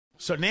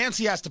So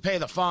Nancy has to pay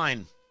the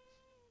fine,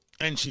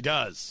 and she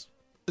does.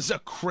 This is a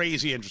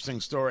crazy, interesting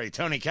story.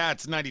 Tony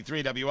Katz,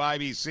 93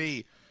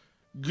 WIBC.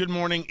 Good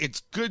morning.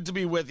 It's good to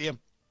be with you.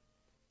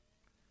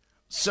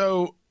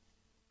 So,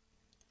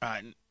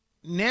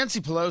 Nancy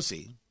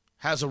Pelosi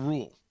has a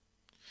rule,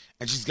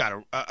 and she's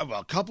got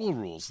a couple of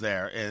rules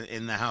there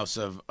in the House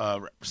of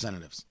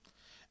Representatives.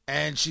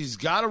 And she's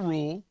got a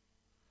rule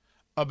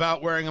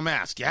about wearing a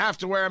mask. You have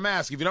to wear a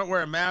mask. If you don't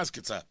wear a mask,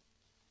 it's a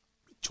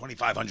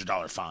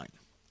 $2,500 fine.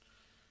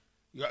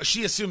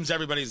 She assumes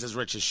everybody's as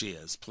rich as she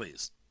is,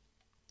 please.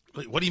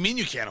 What do you mean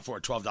you can't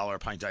afford $12 a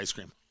pint ice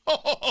cream?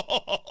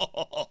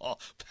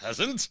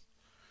 Peasant.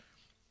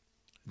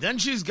 Then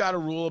she's got a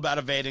rule about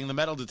evading the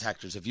metal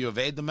detectors. If you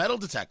evade the metal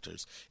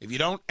detectors, if you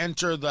don't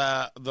enter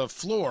the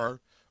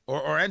floor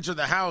or enter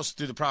the house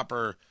through the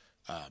proper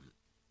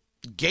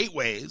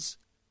gateways,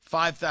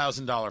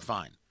 $5,000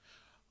 fine.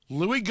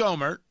 Louis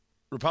Gohmert,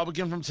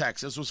 Republican from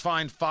Texas, was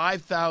fined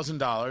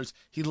 $5,000.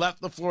 He left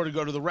the floor to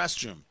go to the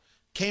restroom.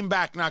 Came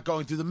back not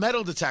going through the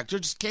metal detector,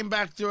 just came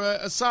back through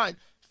a side,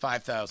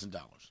 $5,000.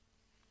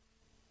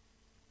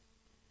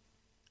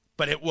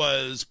 But it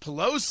was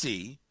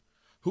Pelosi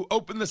who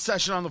opened the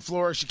session on the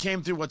floor. She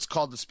came through what's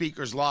called the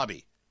Speaker's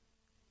Lobby.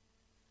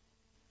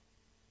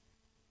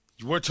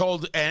 We're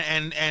told,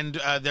 and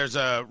there's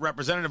a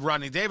representative,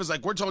 Rodney Davis,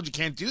 like, we're told you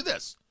can't do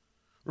this.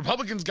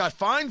 Republicans got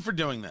fined for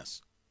doing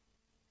this.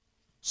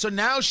 So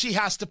now she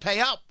has to pay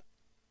up.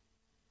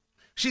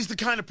 She's the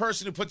kind of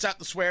person who puts out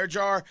the swear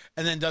jar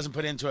and then doesn't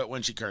put into it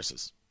when she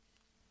curses.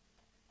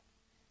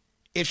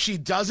 If she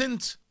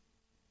doesn't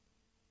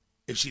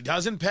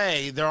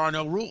pay, there are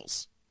no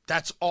rules.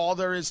 That's all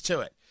there is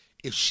to it.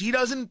 If she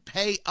doesn't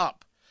pay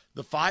up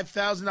the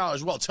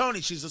 $5,000, well,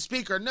 Tony, she's the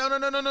speaker. No.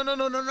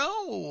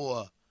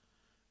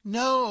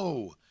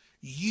 No.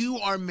 You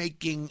are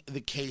making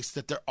the case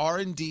that there are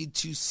indeed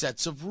two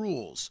sets of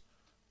rules.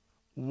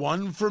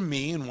 One for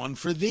me and one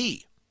for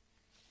thee.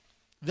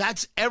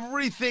 That's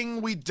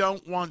everything we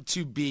don't want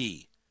to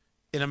be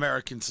in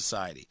American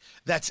society.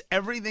 That's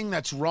everything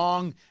that's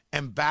wrong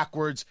and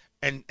backwards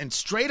and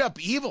straight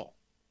up evil.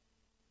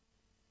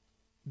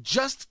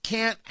 Just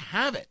can't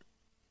have it.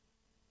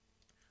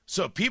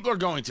 So if people are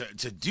going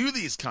to do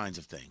these kinds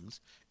of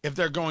things, if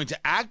they're going to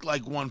act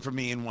like one for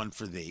me and one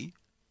for thee,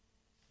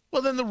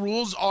 well, then the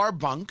rules are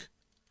bunk.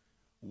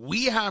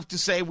 We have to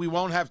say we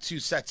won't have two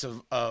sets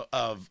of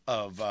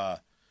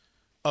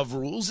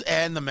rules,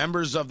 and the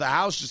members of the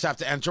House just have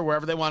to enter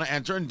wherever they want to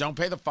enter and don't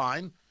pay the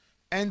fine,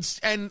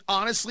 and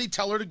honestly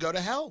tell her to go to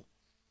hell.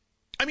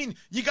 I mean,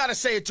 you got to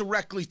say it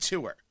directly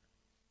to her,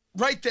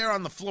 right there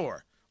on the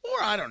floor,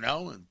 or I don't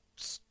know,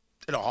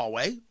 in a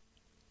hallway.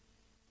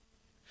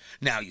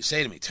 Now you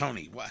say to me,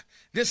 Tony, what?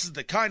 This is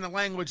the kind of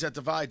language that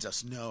divides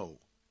us. No,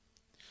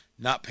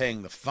 not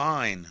paying the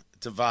fine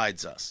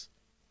divides us.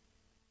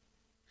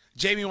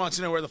 Jamie wants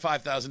to know where the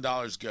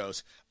 $5,000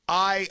 goes.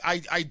 I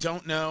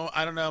don't know.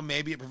 I don't know.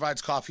 Maybe it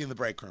provides coffee in the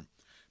break room.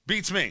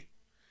 Beats me.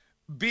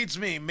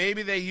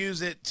 Maybe they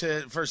use it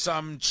for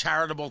some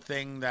charitable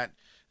thing that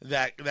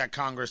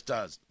Congress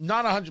does.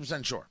 Not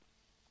 100% sure.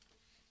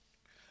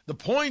 The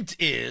point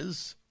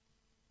is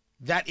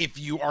that if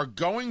you are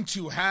going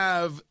to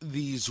have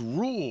these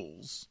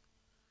rules,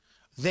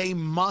 they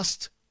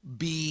must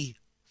be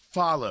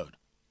followed.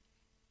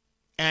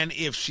 And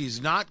if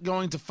she's not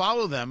going to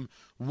follow them,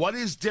 what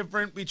is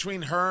different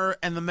between her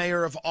and the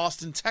mayor of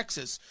Austin,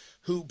 Texas,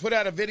 who put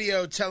out a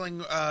video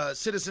telling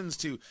citizens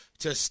to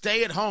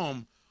stay at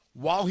home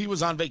while he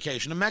was on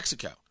vacation in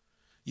Mexico?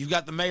 You've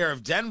got the mayor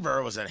of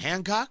Denver, was it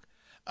Hancock,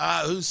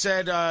 who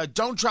said,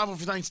 don't travel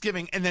for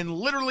Thanksgiving, and then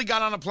literally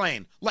got on a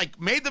plane, like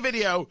made the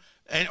video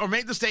or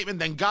made the statement,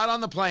 then got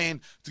on the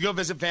plane to go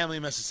visit family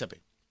in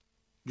Mississippi.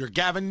 You're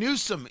Gavin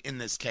Newsom in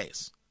this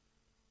case.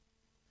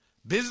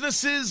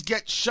 Businesses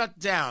get shut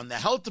down. The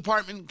health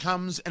department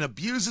comes and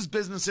abuses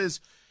businesses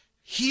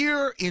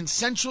here in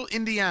central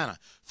Indiana,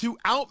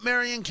 throughout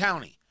Marion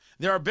County.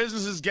 There are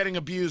businesses getting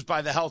abused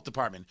by the health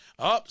department.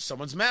 Oh,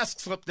 someone's mask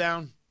slipped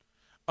down.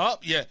 Oh,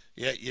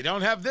 you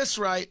don't have this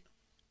right.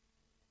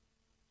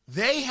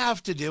 They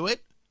have to do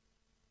it.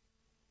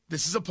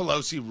 This is a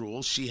Pelosi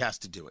rule. She has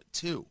to do it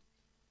too.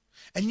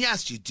 And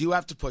yes, you do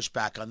have to push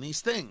back on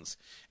these things.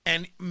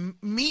 And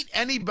meet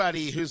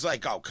anybody who's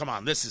like, oh, come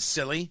on, this is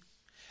silly.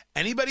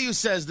 Anybody who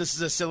says this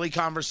is a silly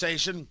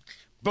conversation,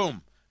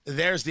 boom,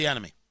 there's the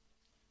enemy.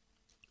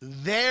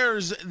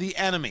 There's the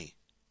enemy.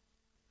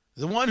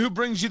 The one who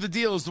brings you the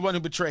deal is the one who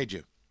betrayed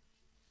you.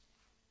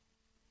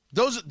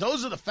 Those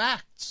are the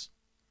facts.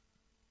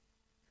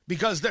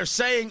 Because they're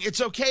saying it's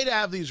okay to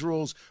have these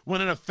rules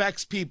when it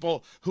affects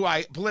people who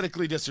I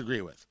politically disagree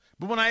with.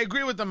 But when I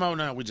agree with them, oh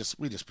no, we just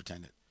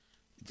pretend it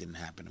didn't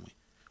happen, and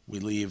we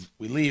leave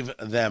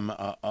them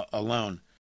alone.